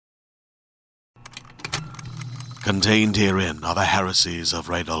Contained herein are the heresies of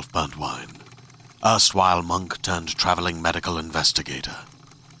Radolf Burntwine, erstwhile monk turned traveling medical investigator.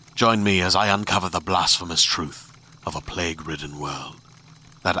 Join me as I uncover the blasphemous truth of a plague-ridden world,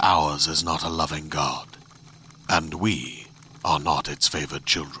 that ours is not a loving God, and we are not its favored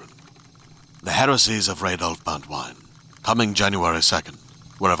children. The Heresies of Radolf Burntwine, coming January 2nd,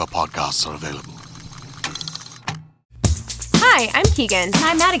 wherever podcasts are available. Hi, I'm Keegan. And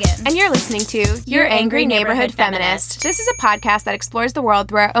I'm Madigan. And you're listening to Your Angry Neighborhood Feminist. This is a podcast that explores the world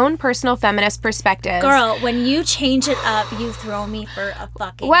through our own personal feminist perspectives. Girl, when you change it up, you throw me for a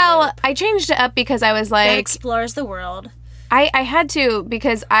fucking loop. I changed it up because I was like... That explores the world. I had to,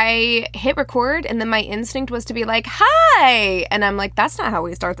 because I hit record and then my instinct was to be like, hi! And I'm like, that's not how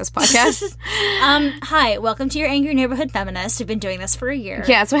we start this podcast. Hi, welcome to Your Angry Neighborhood Feminist. We've been doing this for a year.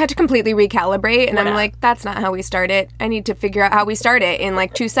 Yeah, so I had to completely recalibrate, and I'm like, that's not how we start it. I need to figure out how we start it in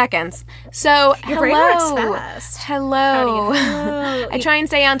like 2 seconds. So, Your brain works fast. Hello. I try and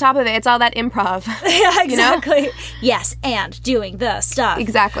stay on top of it. It's all that improv. Yeah, exactly. You know? Yes, and doing the stuff.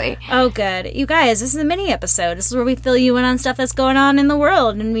 Exactly. Oh, good. You guys, this is a mini episode. This is where we fill you in on stuff that's going on in the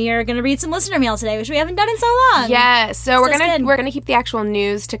world, and we are going to read some listener mail today, which we haven't done in so long. Yeah, so we're gonna keep the actual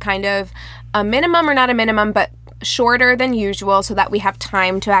news to kind of a minimum, or not a minimum, but shorter than usual, so that we have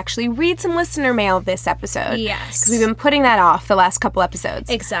time to actually read some listener mail this episode. Yes, because we've been putting that off the last couple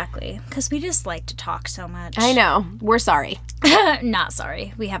episodes. Exactly, because we just like to talk so much. I know. We're sorry. Not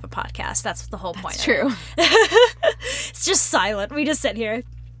sorry. We have a podcast. That's the whole point. That's true. It's just silent. We just sit here.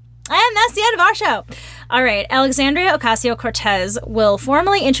 And that's the end of our show. All right, Alexandria Ocasio-Cortez will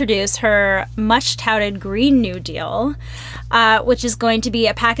formally introduce her much-touted Green New Deal, which is going to be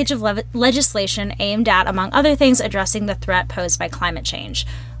a package of legislation aimed at, among other things, addressing the threat posed by climate change,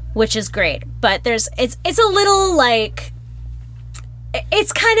 which is great. But it's a little like,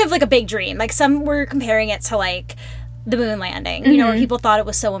 it's kind of like a big dream. Like, some were comparing it to like the moon landing, you know, where people thought it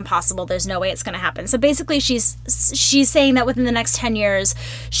was so impossible, there's no way it's going to happen. So basically she's saying that within the next 10 years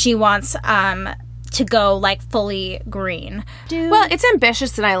she wants to go like fully green. Well, it's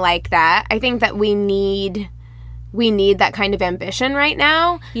ambitious, and I like that. I think that we need that kind of ambition right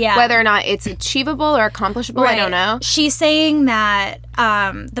now. Yeah. Whether or not it's achievable or accomplishable, right. I don't know. She's saying that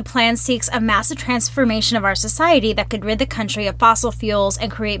the plan seeks a massive transformation of our society that could rid the country of fossil fuels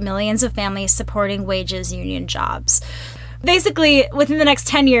and create millions of families supporting wages, union jobs. Basically, within the next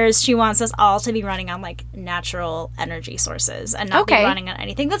 10 years, she wants us all to be running on, like, natural energy sources and not be running on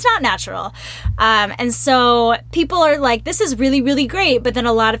anything that's not natural. And so people are like, this is really, really great. But then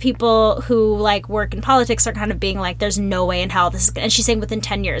a lot of people who, like, work in politics are kind of being like, there's no way in hell this is going to... And she's saying within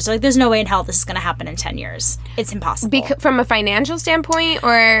 10 years. Like, there's no way in hell this is going to happen in 10 years. It's impossible. From a financial standpoint,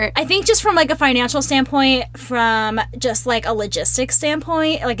 or... I think just from, like, a financial standpoint, from just, like, a logistics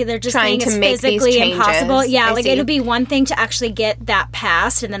standpoint. Like, they're just trying saying to it's make physically these changes. impossible. Yeah, I like, see. it'll be one thing to actually get that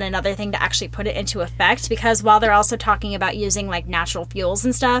passed, and then another thing to actually put it into effect, because while they're also talking about using like natural fuels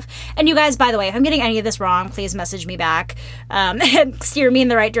and stuff, and you guys, by the way, if I'm getting any of this wrong, please message me back and steer me in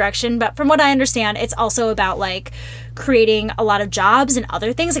the right direction. But from what I understand, it's also about like creating a lot of jobs and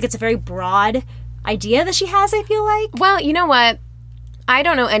other things. Like, it's a very broad idea that she has, I feel like. Well, you know what? I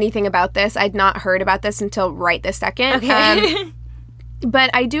don't know anything about this. I'd not heard about this until right this second. Okay. But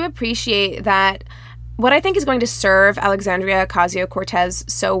I do appreciate that. What I think is going to serve Alexandria Ocasio-Cortez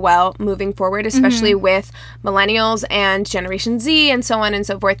so well moving forward, especially with millennials and Generation Z and so on and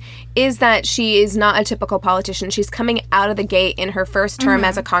so forth, is that she is not a typical politician. She's coming out of the gate in her first term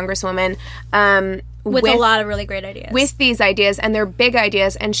as a congresswoman. With a lot of really great ideas. With these ideas, and they're big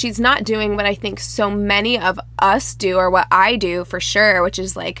ideas, and she's not doing what I think so many of us do, or what I do for sure, which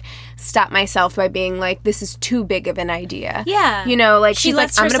is like stop myself by being like, this is too big of an idea. Yeah. You know, like she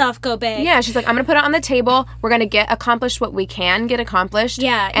lets herself go big. Yeah, she's like, I'm going to put it on the table. We're going to get accomplished what we can get accomplished.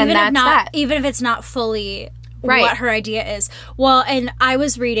 Yeah, and that's that. Even if it's not fully right. what her idea is. Well, and I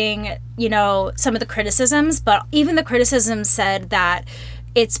was reading, you know, some of the criticisms, but even the criticisms said that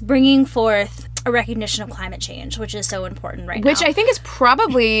it's bringing forth a recognition of climate change, which is so important right now. Which I think is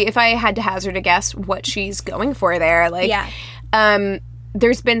probably, if I had to hazard a guess, what she's going for there. Like,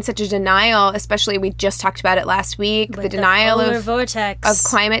 there's been such a denial, especially we just talked about it last week, the denial of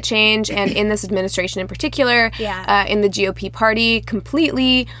climate change, and in this administration in particular, in the GOP party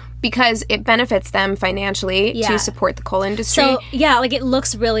completely, because it benefits them financially to support the coal industry. So, yeah, like, it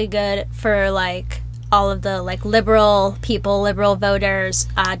looks really good for, like, all of the like liberal people, liberal voters,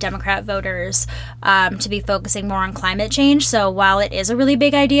 Democrat voters, to be focusing more on climate change. So while it is a really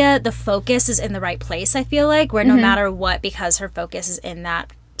big idea, the focus is in the right place, I feel like, where no matter what, because her focus is in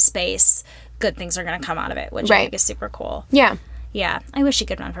that space, good things are going to come out of it, which I think is super cool. Yeah. Yeah, I wish she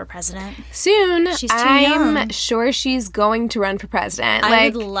could run for president. Soon. She's too young. I'm sure she's going to run for president. I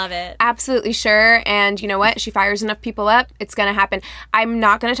would love it. Absolutely sure. And you know what? She fires enough people up, it's going to happen. I'm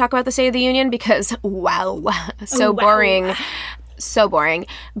not going to talk about the State of the Union because, wow, boring. So boring.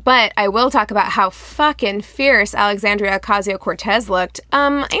 But I will talk about how fucking fierce Alexandria Ocasio-Cortez looked.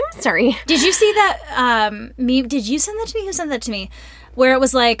 I'm sorry. Did you see that meme? Did you send that to me? Who sent that to me? Where it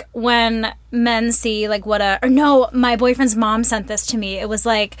was like when men see like my boyfriend's mom sent this to me. It was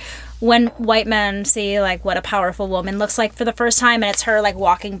like when white men see like what a powerful woman looks like for the first time, and it's her like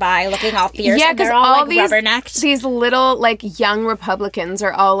walking by looking all fierce. Yeah, and they're all like rubbernecked. These little like young Republicans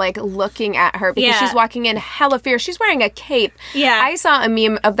are all like looking at her because she's walking in hella fierce. She's wearing a cape. Yeah. I saw a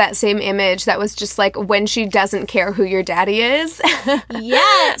meme of that same image that was just like when she doesn't care who your daddy is.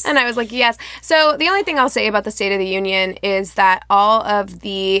 Yes. And I was like, yes. So the only thing I'll say about the State of the Union is that all of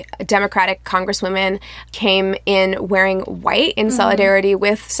the Democratic congresswomen came in wearing white in solidarity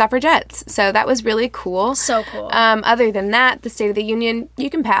with suffragettes. So that was really cool. So cool. Other than that, the State of the Union, you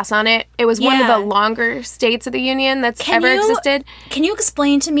can pass on it. It was one of the longer states of the Union that's ever existed. Can you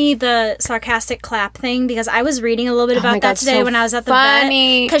explain to me the sarcastic clap thing? Because I was reading a little bit about that today when I was at the vet.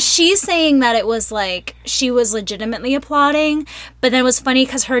 Because she's saying that it was like she was legitimately applauding, but then it was funny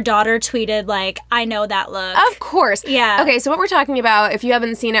because her daughter tweeted like, I know that look. Of course. Yeah. Okay, so what we're talking about, if you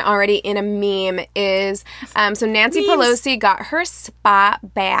haven't seen it already in a meme, is so Nancy Pelosi got her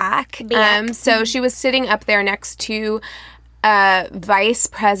spot back. So she was sitting up there next to Vice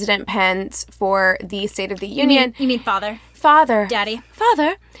President Pence for the State of the Union. You mean father? Father. Daddy.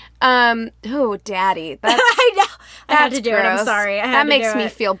 Father. Oh, daddy. That's, I know. I had to do gross. it. I'm sorry. That makes me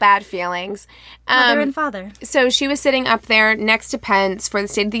feel bad feelings. Mother and father. So she was sitting up there next to Pence for the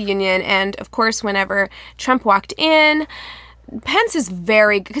State of the Union. And, of course, whenever Trump walked in, Pence is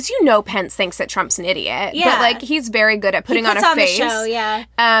very, because Pence thinks that Trump's an idiot. Yeah. But, like, he's very good at putting on a face. The show, yeah.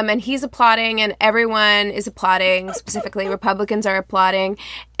 And he's applauding, and everyone is applauding. Specifically, Republicans are applauding.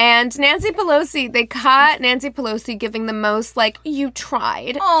 And Nancy Pelosi, they caught Nancy Pelosi giving the most, like, you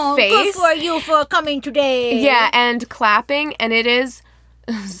tried face. Good for you for coming today. Yeah, and clapping, and it is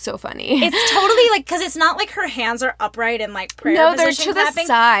so funny. It's totally like, because it's not like her hands are upright and like prayer no, position they're to clapping. The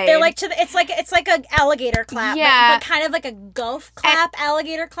side. They're like to the, it's like an alligator clap. Yeah. But kind of like a golf clap,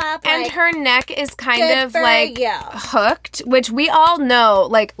 alligator clap. And like, her neck is kind of like you. hooked, which we all know.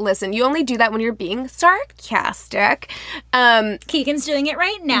 Like, listen, you only do that when you're being sarcastic. Keegan's doing it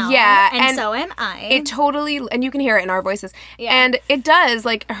right now. Yeah. And so am I. It totally, and you can hear it in our voices. Yeah. And it does,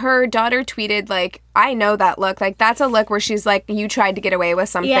 like, her daughter tweeted, like, I know that look. Like, that's a look where she's like, you tried to get away with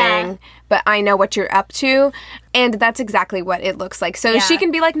something, but I know what you're up to. And that's exactly what it looks like. So she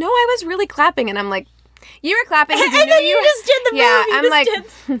can be like, no, I was really clapping. And I'm like, you were clapping because you knew you just did the move. Yeah, I'm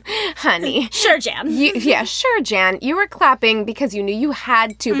like, honey. Sure, Jan. Sure, Jan. You were clapping because you knew you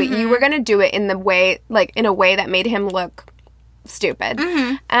had to, but you were going to do it in the way, like, in a way that made him look stupid.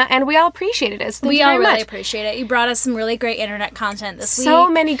 And we all appreciated it. So we all really appreciate it. You brought us some really great internet content this week. So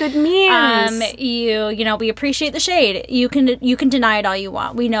many good memes. We appreciate the shade. You can deny it all you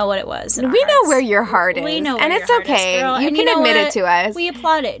want. We know what it was. We know where your heart is. We know where and your it's heart okay. is, girl. You can admit it to us. We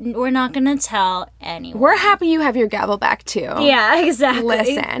applaud it. We're not going to tell anyone. We're happy you have your gavel back too. Yeah, exactly.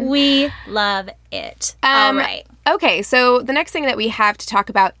 Listen. We love it. All right. Okay, so the next thing that we have to talk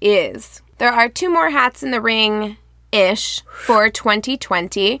about is there are 2 more hats in the ring ish for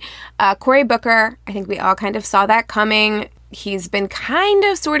 2020. Cory Booker, I think we all kind of saw that coming. He's been kind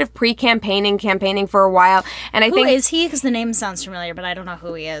of sort of campaigning for a while. And Who is he? Because the name sounds familiar, but I don't know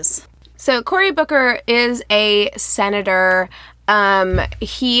who he is. So Cory Booker is a senator.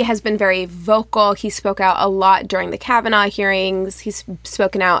 He has been very vocal. He spoke out a lot during the Kavanaugh hearings. He's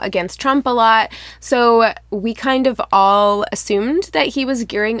spoken out against Trump a lot. So we kind of all assumed that he was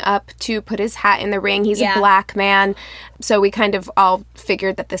gearing up to put his hat in the ring. He's a black man. So we kind of all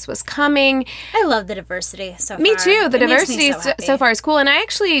figured that this was coming. I love the diversity so far. Me too. The diversity so far is cool. And I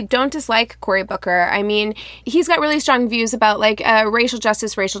actually don't dislike Cory Booker. I mean, he's got really strong views about like racial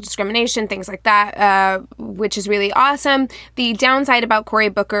justice, racial discrimination, things like that, which is really awesome. The downside about Cory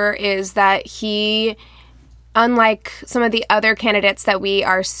Booker is that he, unlike some of the other candidates that we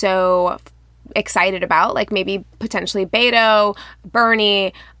are so excited about, like maybe potentially Beto,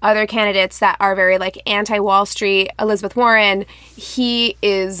 Bernie, other candidates that are very like anti-Wall Street, Elizabeth Warren, he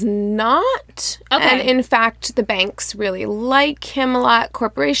is not. Okay. And in fact, the banks really like him a lot.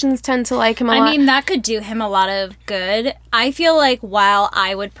 Corporations tend to like him a lot. I mean, that could do him a lot of good. I feel like while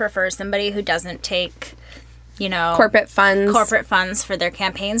I would prefer somebody who doesn't take, corporate funds for their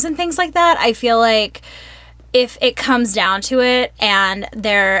campaigns and things like that, I feel like if it comes down to it and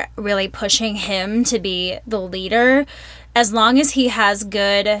they're really pushing him to be the leader, as long as he has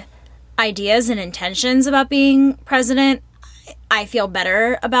good ideas and intentions about being president, I feel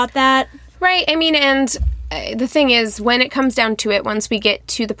better about that. Right. I mean, and the thing is, when it comes down to it, once we get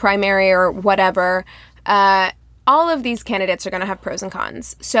to the primary or whatever, all of these candidates are going to have pros and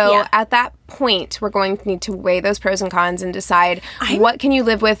cons. So at that point, we're going to need to weigh those pros and cons and decide what can you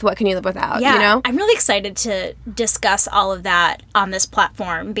live with, what can you live without, you know? I'm really excited to discuss all of that on this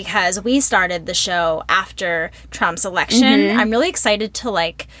platform because we started the show after Trump's election. Mm-hmm. I'm really excited to,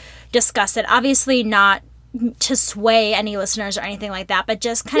 like, discuss it. Obviously not to sway any listeners or anything like that, but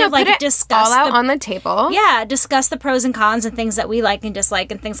just kind of like discuss all out on the table. Yeah, discuss the pros and cons and things that we like and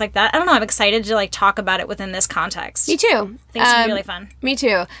dislike and things like that. I don't know. I'm excited to like talk about it within this context. Me too. I think it's gonna be really fun. Me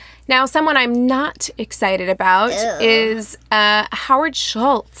too. Now, someone I'm not excited about is Howard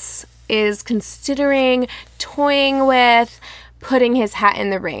Schultz is considering toying with putting his hat in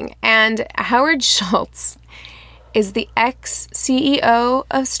the ring. And Howard Schultz is the ex-CEO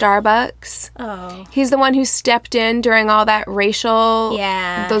of Starbucks. Oh. He's the one who stepped in during all that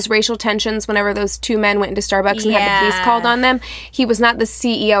those racial tensions whenever those two men went into Starbucks and had the police called on them. He was not the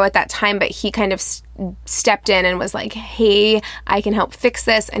CEO at that time, but he kind of stepped in and was like, hey, I can help fix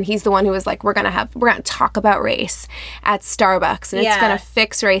this. And he's the one who was like, we're gonna talk about race at Starbucks and it's gonna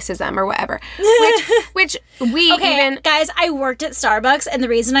fix racism or whatever. Which we guys, I worked at Starbucks and the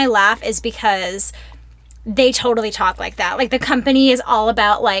reason I laugh is because they totally talk like that. Like, the company is all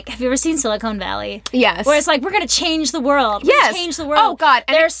about, like, have you ever seen Silicon Valley? Yes. Where it's like, we're going to change the world. We're going to change the world. Oh, God.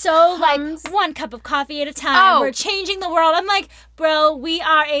 And they're so, like, one cup of coffee at a time. We're changing the world. I'm like, bro, we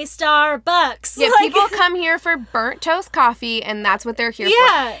are a Starbucks. Yeah, people come here for burnt toast coffee, and that's what they're here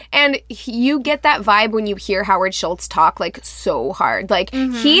for. And you get that vibe when you hear Howard Schultz talk, like, so hard. Like,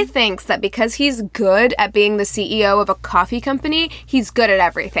 he thinks that because he's good at being the CEO of a coffee company, he's good at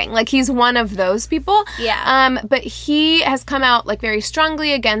everything. Like, he's one of those people. Yeah. But he has come out, like, very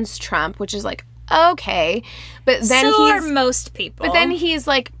strongly against Trump, which is, like, okay. But then so are most people. But then he's,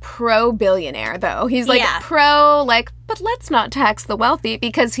 like, pro-billionaire, though. He's, like, pro, like, but let's not tax the wealthy,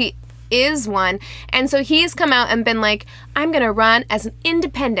 because he is one. And so he's come out and been like, I'm going to run as an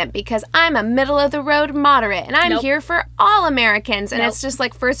independent because I'm a middle-of-the-road moderate, and I'm here for all Americans. And it's just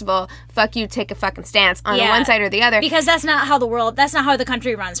like, first of all, fuck you, take a fucking stance on one side or the other. Because that's not how the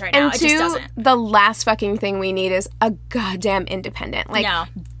country runs right now. And it just doesn't. The last fucking thing we need is a goddamn independent. Like,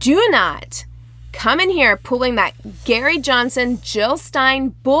 do not come in here pulling that Gary Johnson, Jill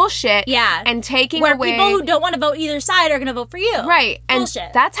Stein bullshit and taking where away... people who don't want to vote either side are going to vote for you. Right. Bullshit.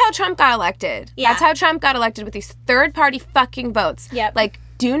 And that's how Trump got elected. Yeah. That's how Trump got elected, with these third-party fucking votes. Yep. Like,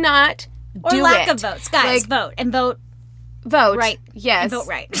 do not do it. Or lack of votes. Guys, vote. And vote... Vote. Right. Yes. And vote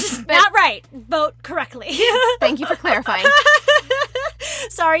right. Not right. Vote correctly. Thank you for clarifying.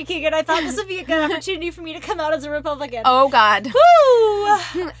 Sorry, Keegan. I thought this would be a good opportunity for me to come out as a Republican. Oh, God.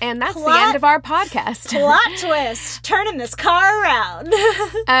 Woo! And that's the end of our podcast. Plot twist. Turning this car around.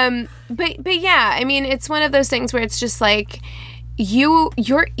 But yeah, I mean, it's one of those things where it's just like,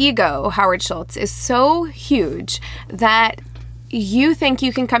 your ego, Howard Schultz, is so huge that you think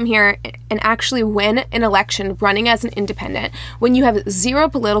you can come here and actually win an election running as an independent when you have zero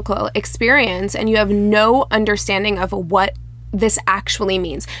political experience and you have no understanding of what this actually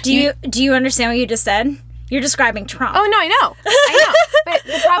means. Do you understand what you just said? You're describing Trump. Oh, no, I know. But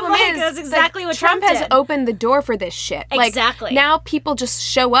the problem is that's exactly what Trump did. has opened the door for this shit. Exactly. Like, now people just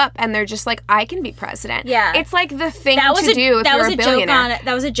show up and they're just like, I can be president. Yeah. It's like the thing to do if you're a billionaire.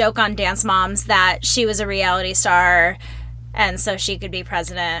 That was a joke on Dance Moms that she was a reality star and so she could be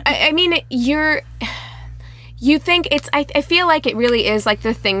president. I mean, you think it's... I feel like it really is like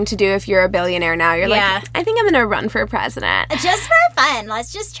the thing to do if you're a billionaire now. You're like, I think I'm going to run for president. Just for fun.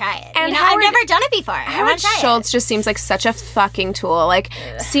 Let's just try it. And I've never done it before. Howard Schultz just seems like such a fucking tool. Like,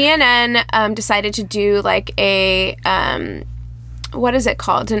 CNN decided to do like a... what is it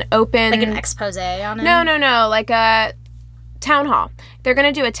called? An open... Like an expose on it? No. Like a town hall. They're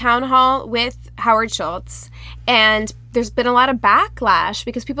going to do a town hall with Howard Schultz, and there's been a lot of backlash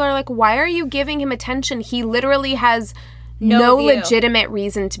because people are like, why are you giving him attention? He literally has no legitimate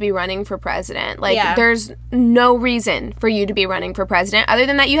reason to be running for president. Like, there's no reason for you to be running for president other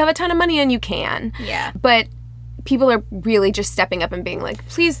than that you have a ton of money and you can. Yeah. But people are really just stepping up and being like,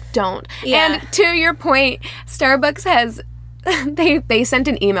 please don't. Yeah. And to your point, Starbucks has they sent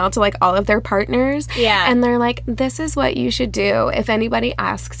an email to like all of their partners. Yeah. And they're like, this is what you should do if anybody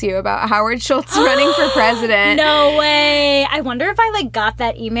asks you about Howard Schultz running for president. No way. I wonder if I like got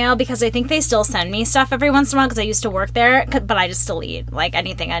that email, because I think they still send me stuff every once in a while because I used to work there, but I just delete like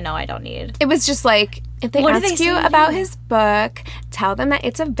anything I know I don't need. It was just like, if they ask you about his book, tell them that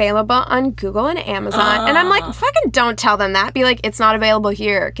it's available on Google and Amazon. And I'm like, fucking don't tell them that. Be like, it's not available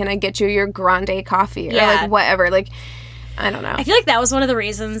here. Can I get you your grande coffee? Or like whatever. Like, I don't know. I feel like that was one of the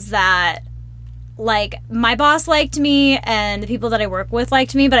reasons that like my boss liked me and the people that I work with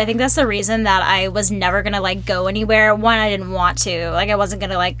liked me, but I think that's the reason that I was never gonna like go anywhere. One, I didn't want to. Like I wasn't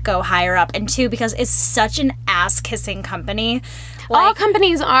gonna like go higher up, and two, because it's such an ass kissing company. Like, all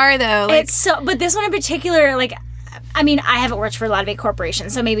companies are though. Like, it's so, but this one in particular, like, I mean, I haven't worked for a lot of big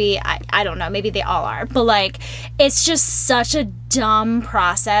corporations, so maybe, I don't know, maybe they all are. But, like, it's just such a dumb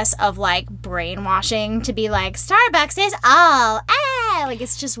process of, like, brainwashing to be like, Starbucks is all, like,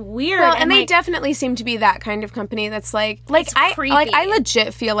 it's just weird. Well, and they definitely seem to be that kind of company that's, like I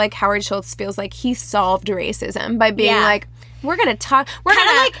legit feel like Howard Schultz feels like he solved racism by being like, we're going to talk.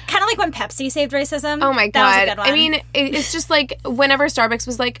 Kind of like when Pepsi saved racism. Oh my God. That was a good one. I mean, it's just like whenever Starbucks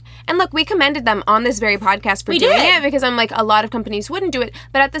was like, and look, we commended them on this very podcast for doing it, because I'm like, a lot of companies wouldn't do it.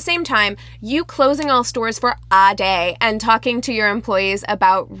 But at the same time, you closing all stores for a day and talking to your employees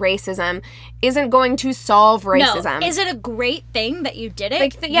about racism isn't going to solve racism. No. Is it a great thing that you did it?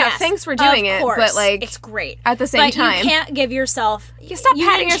 Like, yes, thanks for doing it. But like, it's great. At the same time, you can't give yourself. You stop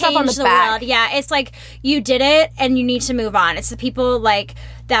patting yourself on the back. World. Yeah, it's like you did it and you need to move on. It's the people like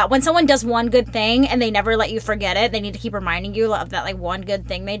that when someone does one good thing and they never let you forget it, they need to keep reminding you of that like one good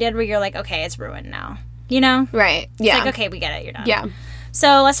thing they did, where you're like, okay, it's ruined now. You know? Right. Yeah. It's like, okay, we get it. You're done. Yeah.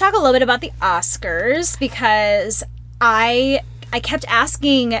 So let's talk a little bit about the Oscars, because I kept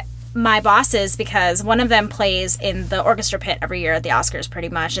asking my bosses, because one of them plays in the orchestra pit every year at the Oscars pretty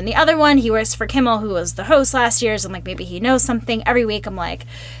much, and the other one, he works for Kimmel, who was the host last year, so I'm like, maybe he knows something. Every week I'm like,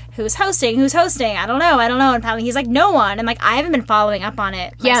 who's hosting? I don't know. And finally he's like, no one. And like, I haven't been following up on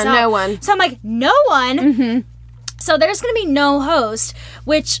it myself. Yeah, no one. So I'm like, no one? Mm-hmm. So there's going to be no host,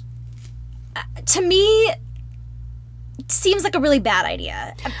 which to me seems like a really bad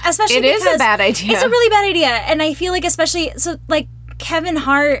idea. Especially because it is a bad idea. It's a really bad idea. And I feel like especially, so like Kevin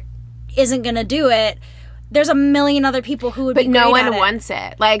Hart isn't gonna do it. There's a million other people who would be great at it. But no one wants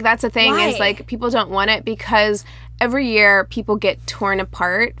it. Like, that's the thing. Why? Is like, people don't want it because every year people get torn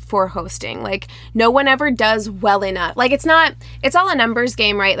apart for hosting. Like, no one ever does well enough. Like, it's all a numbers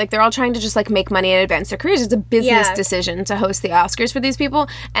game, right? Like, they're all trying to just like make money and advance their careers. It's a business decision to host the Oscars for these people,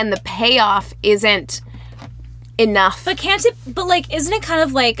 and the payoff isn't enough. But isn't it kind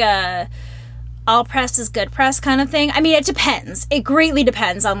of like a all press is good press kind of thing? I mean, it depends. It greatly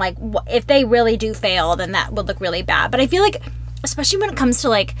depends on like if they really do fail, then that would look really bad. But I feel like, especially when it comes to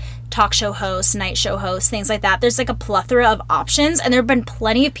like talk show hosts, night show hosts, things like that, there's like a plethora of options, and there have been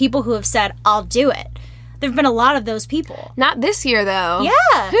plenty of people who have said, I'll do it. There have been a lot of those people. Not this year, though.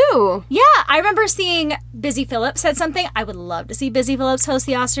 Yeah. Who? Yeah, I remember seeing Busy Phillips said something. I would love to see Busy Phillips host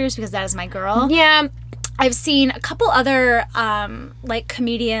the Oscars, because that is my girl. Yeah. I've seen a couple other like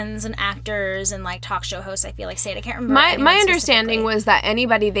comedians and actors and like talk show hosts, I feel like, say it. I can't remember. My understanding was that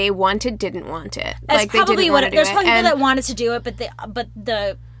anybody they wanted didn't want it. That's like, probably they didn't what want to there's do probably it. people that wanted to do it, but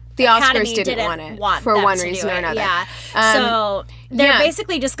the Oscars didn't want it for one reason or another. Yeah. So they're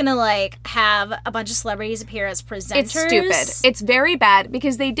basically just gonna like have a bunch of celebrities appear as presenters. It's stupid. It's very bad,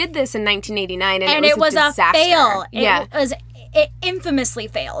 because they did this in 1989 and it was a disaster. Fail. Yeah. It infamously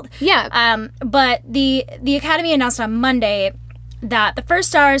failed. Yeah. But the Academy announced on Monday that the first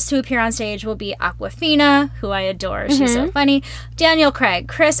stars to appear on stage will be Awkwafina, who I adore. She's so funny. Daniel Craig,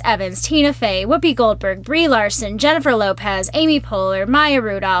 Chris Evans, Tina Fey, Whoopi Goldberg, Brie Larson, Jennifer Lopez, Amy Poehler, Maya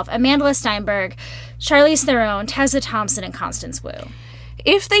Rudolph, Amanda Steinberg, Charlize Theron, Tessa Thompson, and Constance Wu.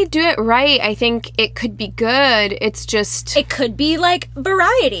 If they do it right, I think it could be good. It's just... It could be, like,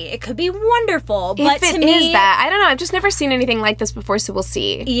 variety. It could be wonderful. But if it is that, I don't know. I've just never seen anything like this before, so we'll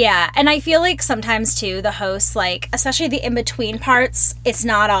see. Yeah, and I feel like sometimes, too, the hosts, like, especially the in-between parts, it's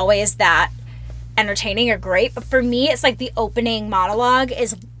not always that entertaining or great. But for me, it's like the opening monologue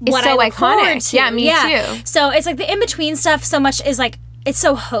is what I look forward to. Yeah, me too. So it's like the in-between stuff so much is, like, it's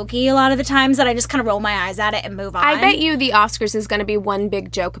so hokey a lot of the times that I just kind of roll my eyes at it and move on. I bet you the Oscars is going to be one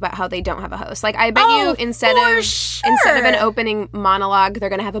big joke about how they don't have a host. Like, I bet you instead of an opening monologue, they're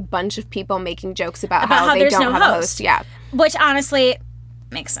going to have a bunch of people making jokes about how they don't have a host. Yeah. Which, honestly,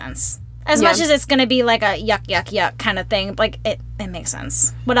 makes sense. As much as it's going to be like a yuck, yuck, yuck kind of thing, like, it makes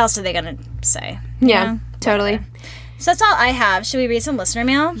sense. What else are they going to say? Yeah, totally. Whatever. So that's all I have. Should we read some listener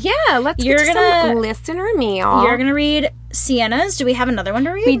mail? Yeah, let's get some listener mail. You're going to read Sienna's. Do we have another one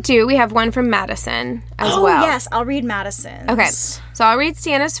to read? We do. We have one from Madison as well. Oh, yes. I'll read Madison's. Okay. So I'll read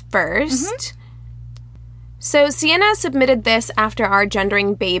Sienna's first. Mm-hmm. So Sienna submitted this after our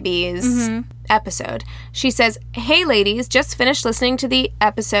Gendering Babies episode. She says, "Hey ladies, just finished listening to the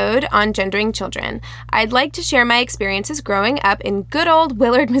episode on gendering children. I'd like to share my experiences growing up in good old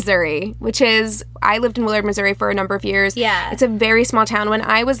Willard, Missouri," which is, I lived in Willard, Missouri for a number of years. Yeah. It's a very small town. When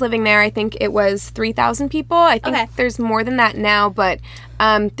I was living there, I think it was 3,000 people. I think there's more than that now, but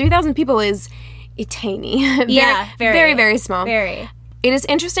 3,000 people is tiny. Very, very small. Very. It is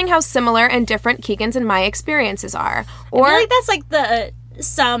interesting how similar and different Keegan's and my experiences are. Or, I feel like that's like the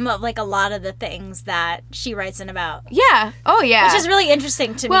sum of like a lot of the things that she writes in about. Yeah. Oh, yeah. Which is really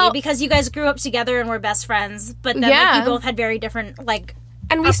interesting to me because you guys grew up together and were best friends, but then like, you both had very different like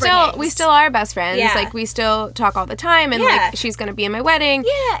and we still are best friends. Yeah. Like we still talk all the time and like she's going to be in my wedding.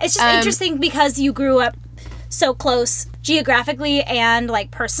 Yeah, it's just interesting because you grew up so close geographically and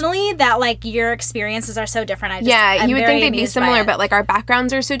like personally that like your experiences are so different. You would think they'd be similar, but like our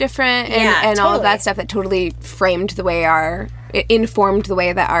backgrounds are so different and all of that stuff that totally informed the way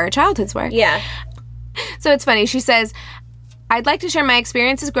that our childhoods were. Yeah. So it's funny. She says, "I'd like to share my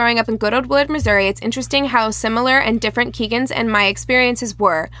experiences growing up in good old Willard, Missouri. It's interesting how similar and different Keegan's and my experiences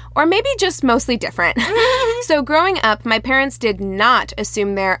were, or maybe just mostly different." So growing up, my parents did not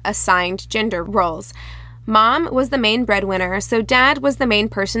assume their assigned gender roles. Mom was the main breadwinner, so Dad was the main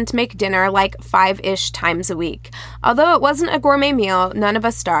person to make dinner like 5-ish times a week. Although it wasn't a gourmet meal, none of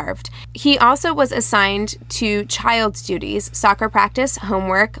us starved. He also was assigned to child duties, soccer practice,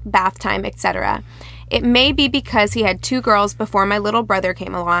 homework, bath time, etc. It may be because he had 2 girls before my little brother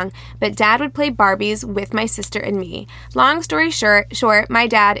came along, but Dad would play Barbies with my sister and me. Long story short, my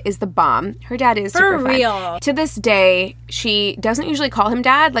dad is the bomb. Her dad is super fun. For real. To this day, she doesn't usually call him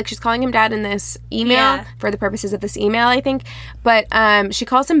Dad. Like, she's calling him Dad in this email for the purposes of this email, I think. But she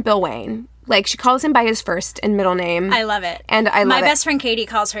calls him Bill Wayne. Like, she calls him by his first and middle name. I love it. And I love it. My best friend Katie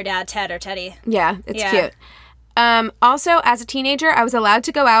calls her dad Ted or Teddy. Yeah, it's cute. Also, as a teenager, I was allowed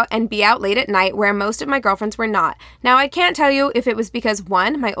to go out and be out late at night where most of my girlfriends were not. Now, I can't tell you if it was because,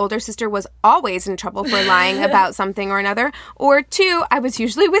 1, my older sister was always in trouble for lying about something or another, or 2, I was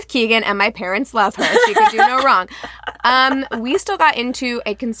usually with Keegan and my parents love her. She could do no wrong. We still got into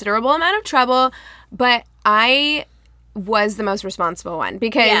a considerable amount of trouble, but I was the most responsible one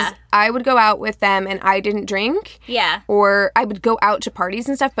because I would go out with them and I didn't drink. Yeah. Or I would go out to parties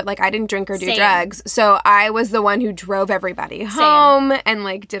and stuff, but like I didn't drink or do drugs. So I was the one who drove everybody home and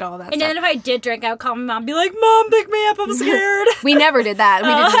like did all that stuff. And then if I did drink, I would call my mom and be like, "Mom, pick me up, I'm scared." We never did that. We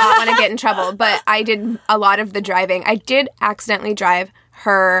did not want to get in trouble, but I did a lot of the driving. I did accidentally drive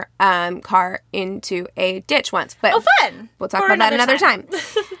her car into a ditch once. But fun! We'll talk about that another time.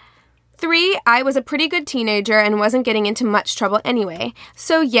 3, I was a pretty good teenager and wasn't getting into much trouble anyway.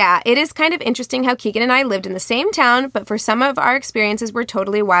 So yeah, it is kind of interesting how Keegan and I lived in the same town, but for some of our experiences were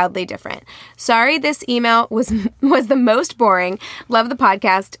totally wildly different. Sorry this email was the most boring. Love the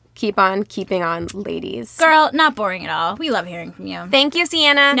podcast. Keep on keeping on, ladies. Girl, not boring at all. We love hearing from you. Thank you,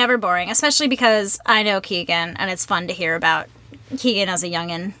 Sienna. Never boring, especially because I know Keegan and it's fun to hear about Keegan as a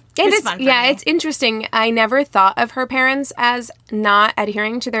youngin'. It's fun for me. It's interesting. I never thought of her parents as not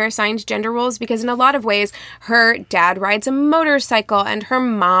adhering to their assigned gender roles because in a lot of ways, her dad rides a motorcycle and her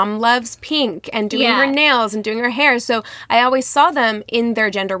mom loves pink and doing her nails and doing her hair. So I always saw them in their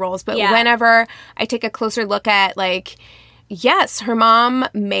gender roles. But whenever I take a closer look at like, yes, her mom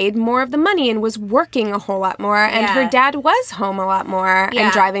made more of the money and was working a whole lot more, and her dad was home a lot more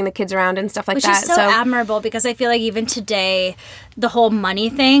and driving the kids around and stuff like that. Which is so admirable because I feel like even today, the whole money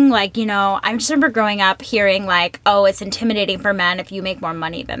thing, like, you know, I just remember growing up hearing like, oh, it's intimidating for men if you make more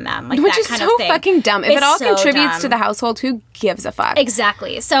money than them. Like, which that is kind so of thing. fucking dumb. If it all contributes to the household, who gives a fuck?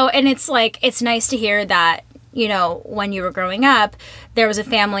 Exactly. So, and it's like, it's nice to hear that, you know, when you were growing up, there was a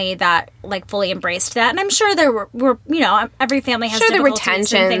family that like fully embraced that, and I'm sure there were you know, every family has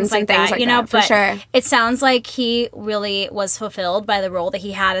difficulties and things like that, you know. But it sounds like he really was fulfilled by the role that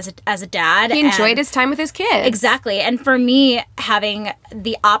he had as a dad. He enjoyed his time with his kids. Exactly. And for me, having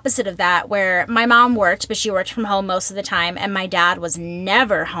the opposite of that, where my mom worked, but she worked from home most of the time, and my dad was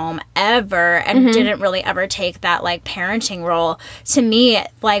never home ever, and didn't really ever take that like parenting role. To me,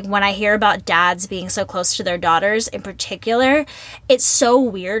 like when I hear about dads being so close to their daughters in particular, it's so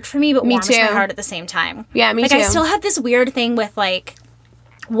weird for me, but warms my heart at the same time. Yeah, me too. Like, I still have this weird thing with, like,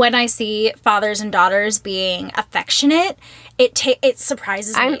 when I see fathers and daughters being affectionate, it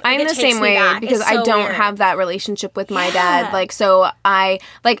surprises me. I'm the same way because so I don't have that relationship with my dad. Like, so I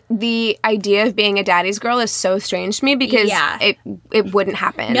like the idea of being a daddy's girl is so strange to me because it wouldn't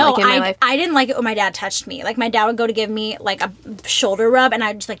happen. No, like, in my life. I didn't like it when my dad touched me. Like, my dad would go to give me like a shoulder rub, and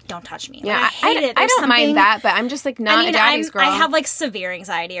I'd just like, don't touch me. Yeah, like, I hate it. I don't mind that, but I'm just like not a daddy's girl. I have like severe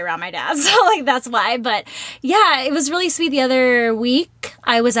anxiety around my dad, so like that's why. But yeah, it was really sweet. The other week,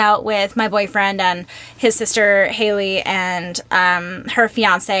 I was out with my boyfriend and his sister Haley and her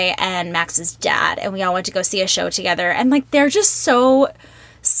fiance and Max's dad, and we all went to go see a show together, and like they're just so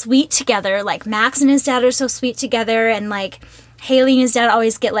sweet together. Like, Max and his dad are so sweet together, and like Haley and his dad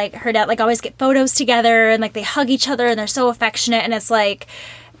always get like her dad like always get photos together, and like they hug each other and they're so affectionate, and it's like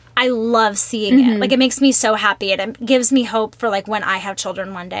I love seeing it. Like, it makes me so happy, and it gives me hope for like when I have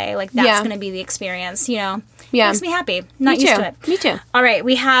children one day. Like, that's going to be the experience, you know. Yeah, makes me happy. Not used to it. Me too. All right,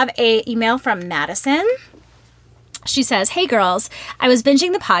 we have a email from Madison. She says, "Hey girls, I was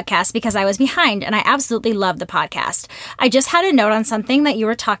binging the podcast because I was behind, and I absolutely love the podcast. I just had a note on something that you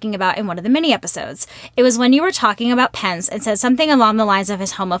were talking about in one of the mini episodes. It was when you were talking about Pence and said something along the lines of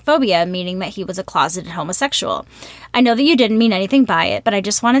his homophobia, meaning that he was a closeted homosexual. I know that you didn't mean anything by it, but I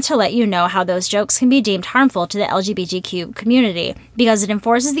just wanted to let you know how those jokes can be deemed harmful to the LGBTQ community because it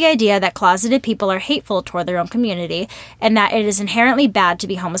enforces the idea that closeted people are hateful toward their own community and that it is inherently bad to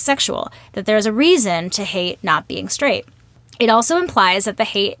be homosexual, that there is a reason to hate not being straight. It also implies that the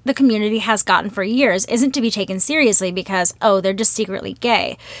hate the community has gotten for years isn't to be taken seriously because, oh, they're just secretly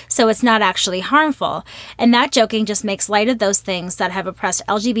gay, so it's not actually harmful. And that joking just makes light of those things that have oppressed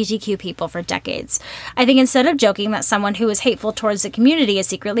LGBTQ people for decades. I think instead of joking that someone who is hateful towards the community is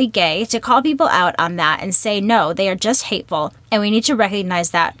secretly gay, to call people out on that and say, no, they are just hateful, and we need to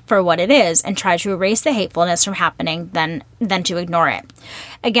recognize that for what it is and try to erase the hatefulness from happening than to ignore it.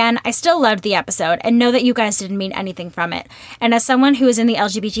 Again, I still loved the episode and know that you guys didn't mean anything from it. And as someone who is in the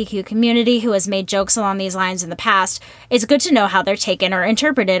LGBTQ community who has made jokes along these lines in the past, it's good to know how they're taken or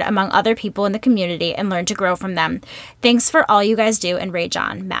interpreted among other people in the community and learn to grow from them. Thanks for all you guys do, and rage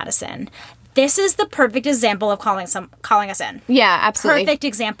on, Madison." This is the perfect example of calling us in. Yeah, absolutely. Perfect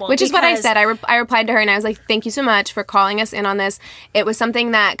example. Which is what I said. I replied to her and I was like, thank you so much for calling us in on this. It was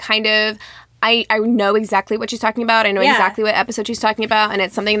something that kind of... I know exactly what she's talking about. I know exactly what episode she's talking about. And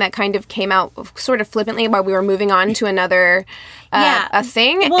it's something that kind of came out sort of flippantly while we were moving on to another a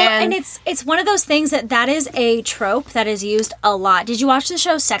thing. Well, and it's one of those things that is a trope that is used a lot. Did you watch the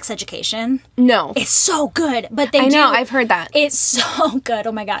show Sex Education? No. It's so good. But I know, I've heard that. It's so good.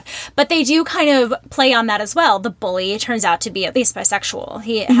 Oh my God. But they do kind of play on that as well. The bully turns out to be at least bisexual.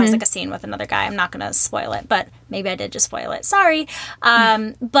 He has like a scene with another guy. I'm not going to spoil it, but maybe I did just spoil it. Sorry.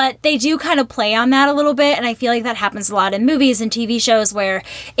 But they do kind of play on that a little bit, and I feel like that happens a lot in movies and TV shows where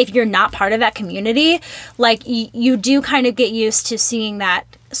if you're not part of that community, like you do kind of get used to seeing that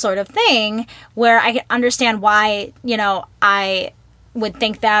sort of thing, where I understand why, you know, I would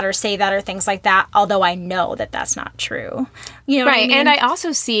think that or say that or things like that, although I know that that's not true. You know what I mean? And I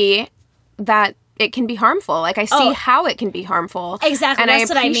also see that it can be harmful. Like, I see how it can be harmful. Exactly. And that's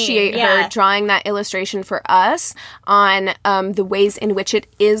I appreciate her drawing that illustration for us on the ways in which it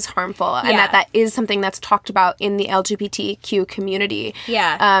is harmful, and that is something that's talked about in the LGBTQ community.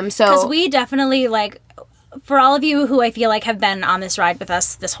 Yeah. Because we definitely, like, for all of you who I feel like have been on this ride with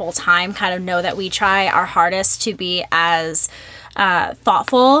us this whole time, kind of know that we try our hardest to be as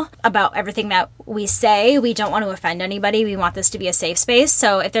thoughtful about everything that we say. We don't want to offend anybody. We want this to be a safe space.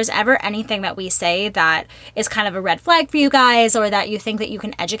 So if there's ever anything that we say that is kind of a red flag for you guys, or that you think that you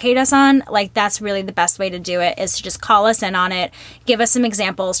can educate us on, like, that's really the best way to do it, is to just call us in on it, give us some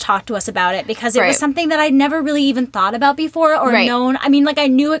examples, talk to us about it, because it was something that I'd never really even thought about before or known. I mean, like, I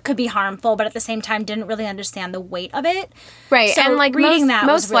knew it could be harmful, but at the same time didn't really understand the weight of it. Right. So and like reading that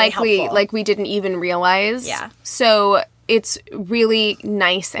most was really likely helpful. like we didn't even realize. Yeah. So it's really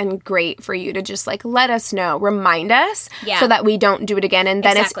nice and great for you to just, like, let us know, remind us, so that we don't do it again, and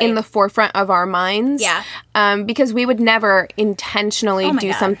then it's in the forefront of our minds. Yeah. Because we would never intentionally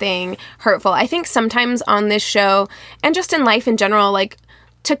do something hurtful. I think sometimes on this show, and just in life in general, like,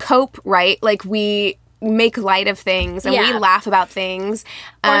 to cope, right? Like, we make light of things and we laugh about things.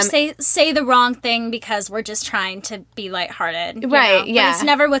 Or say the wrong thing because we're just trying to be lighthearted. Right, know? But it's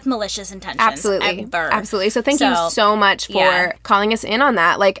never with malicious intentions. Absolutely. Ever. Absolutely. So thank you so much for calling us in on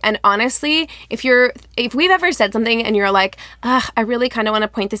that. Like, and honestly, if we've ever said something and you're like, I really kind of want to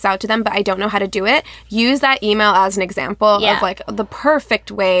point this out to them, but I don't know how to do it, use that email as an example of, like, the perfect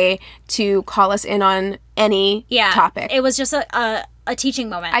way to call us in on any topic. It was just a a teaching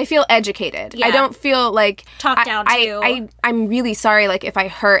moment. I feel educated. Yeah. I don't feel like talked down to. I'm really sorry, like, if I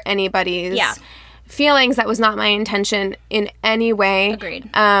hurt anybody's feelings. That was not my intention in any way. Agreed.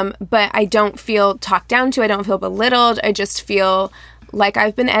 But I don't feel talked down to. I don't feel belittled. I just feel like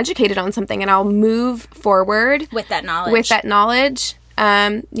I've been educated on something, and I'll move forward with that knowledge.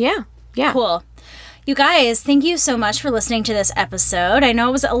 Yeah. Cool. You guys, thank you so much for listening to this episode. I know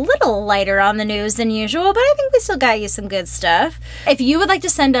it was a little lighter on the news than usual, but I think we still got you some good stuff. If you would like to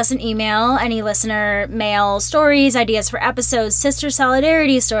send us an email, any listener mail, stories, ideas for episodes, sister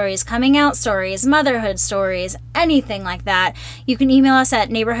solidarity stories, coming out stories, motherhood stories, anything like that, you can email us at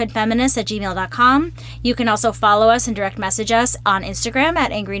neighborhoodfeminist@gmail.com. You can also follow us and direct message us on Instagram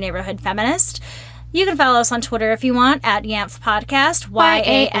at Angry Neighborhood Feminist. You can follow us on Twitter if you want at YANF Podcast,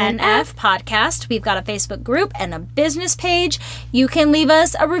 YANF Podcast. We've got a Facebook group and a business page. You can leave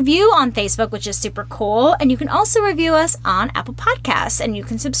us a review on Facebook, which is super cool. And you can also review us on Apple Podcasts, and you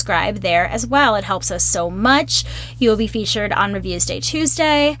can subscribe there as well. It helps us so much. You will be featured on Reviews Day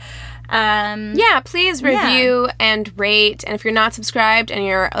Tuesday. Please review and rate. And if you're not subscribed and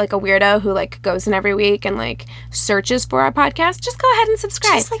you're like a weirdo who like goes in every week and like searches for our podcast, just go ahead and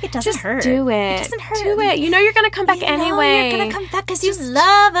subscribe. Just like it doesn't hurt. Do it. It doesn't hurt. Do it. You know you're going to come back anyway. You're going to come back because you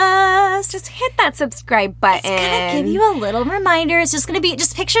love us. Just hit that subscribe button. It's going to give you a little reminder. It's just going to be,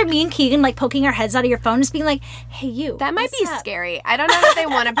 just picture me and Keegan like poking our heads out of your phone, just being like, hey, you. That might be scary. I don't know if they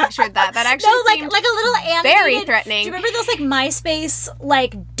want to picture that. That actually seemed like a little animated. Very threatening. Do you remember those like MySpace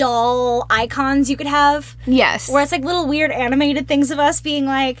like doll icons you could have? Yes. Where it's like little weird animated things of us being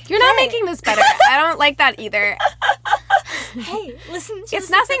like, you're not making this better. I don't like that either. Hey, listen to It's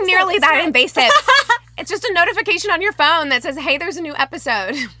nothing nearly that invasive. It's just a notification on your phone that says, hey, there's a new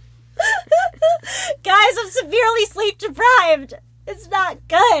episode. Guys, I'm severely sleep deprived. It's not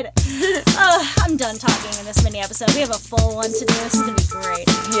good. I'm done talking in this mini episode. We have a full one to do. This is going to be great.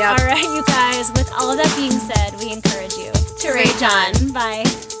 Yep. All right, you guys, with all of that being said, we encourage you to rage on. Bye.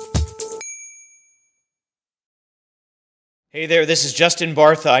 Hey there, this is Justin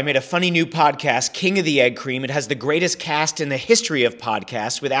Bartha. I made a funny new podcast, King of the Egg Cream. It has the greatest cast in the history of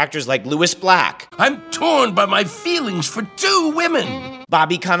podcasts with actors like Louis Black. I'm torn by my feelings for two women.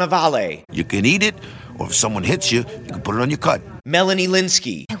 Bobby Cannavale. You can eat it, or if someone hits you, you can put it on your cut. Melanie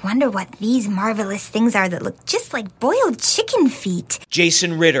Linsky. I wonder what these marvelous things are that look just like boiled chicken feet.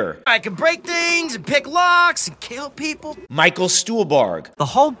 Jason Ritter. I can break things and pick locks and kill people. Michael Stuhlbarg. The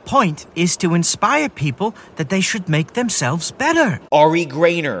whole point is to inspire people that they should make themselves better. Ari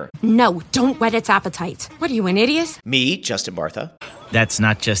Grainer. No, don't whet its appetite. What are you, an idiot? Me, Justin Bartha. That's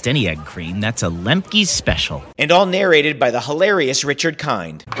not just any egg cream, that's a Lemke's special. And all narrated by the hilarious Richard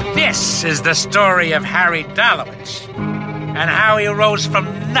Kind. This is the story of Harry Dalowitz and how he rose from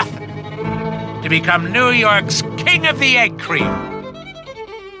nothing to become New York's King of the Egg Cream.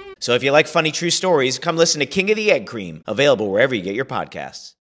 So if you like funny true stories, come listen to King of the Egg Cream, available wherever you get your podcasts.